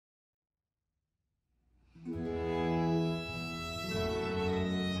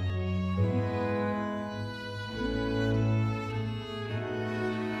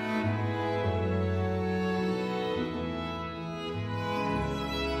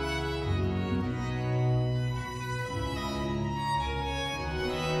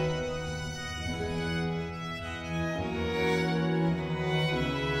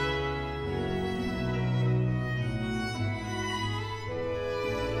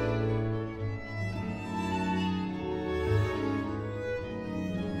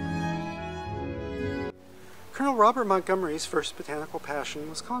Colonel Robert Montgomery's first botanical passion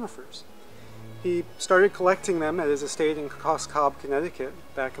was conifers. He started collecting them at his estate in Cobb, Connecticut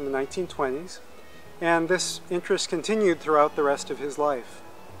back in the 1920s, and this interest continued throughout the rest of his life.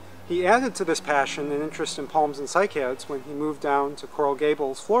 He added to this passion an interest in palms and cycads when he moved down to Coral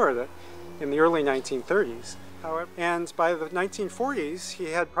Gables, Florida in the early 1930s. And by the 1940s,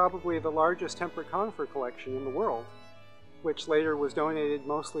 he had probably the largest temperate conifer collection in the world, which later was donated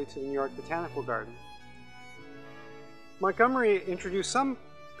mostly to the New York Botanical Garden. Montgomery introduced some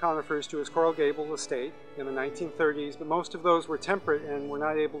conifers to his Coral Gables estate in the 1930s, but most of those were temperate and were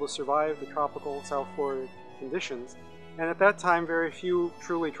not able to survive the tropical South Florida conditions. And at that time, very few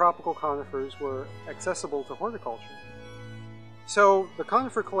truly tropical conifers were accessible to horticulture. So the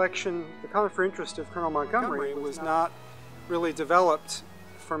conifer collection, the conifer interest of Colonel Montgomery was not really developed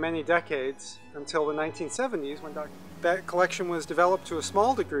for many decades until the 1970s, when that collection was developed to a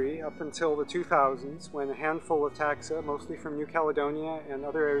small degree up until the 2000s, when a handful of taxa, mostly from New Caledonia and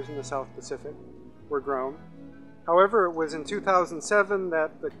other areas in the South Pacific, were grown. However, it was in 2007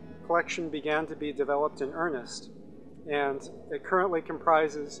 that the collection began to be developed in earnest, and it currently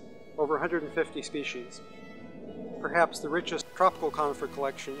comprises over 150 species, perhaps the richest tropical conifer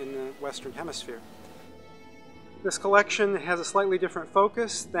collection in the Western Hemisphere. This collection has a slightly different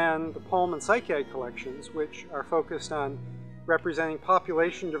focus than the palm and cycad collections, which are focused on representing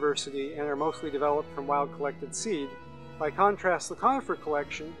population diversity and are mostly developed from wild collected seed. By contrast, the conifer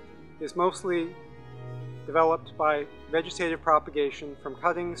collection is mostly developed by vegetative propagation from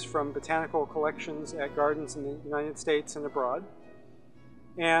cuttings from botanical collections at gardens in the United States and abroad.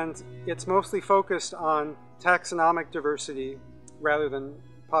 And it's mostly focused on taxonomic diversity rather than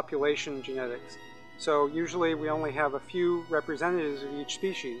population genetics. So usually we only have a few representatives of each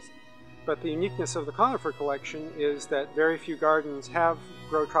species, but the uniqueness of the conifer collection is that very few gardens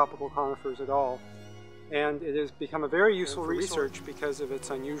grow tropical conifers at all, and it has become a very useful research because of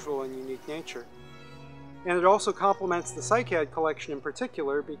its unusual and unique nature. And it also complements the cycad collection in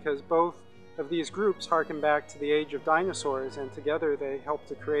particular because both of these groups harken back to the age of dinosaurs, and together they help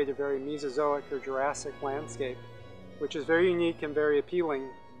to create a very Mesozoic or Jurassic landscape, which is very unique and very appealing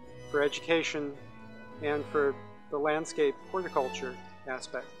for education and for the landscape horticulture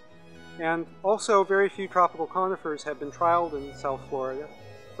aspect. And also very few tropical conifers have been trialed in South Florida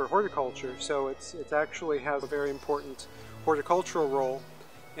for horticulture, so it actually has a very important horticultural role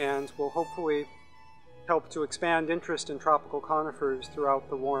and will hopefully help to expand interest in tropical conifers throughout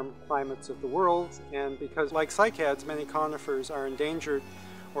the warm climates of the world. And because, like cycads, many conifers are endangered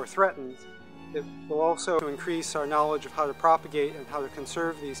or threatened, it will also increase our knowledge of how to propagate and how to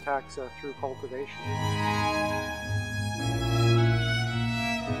conserve these taxa through cultivation.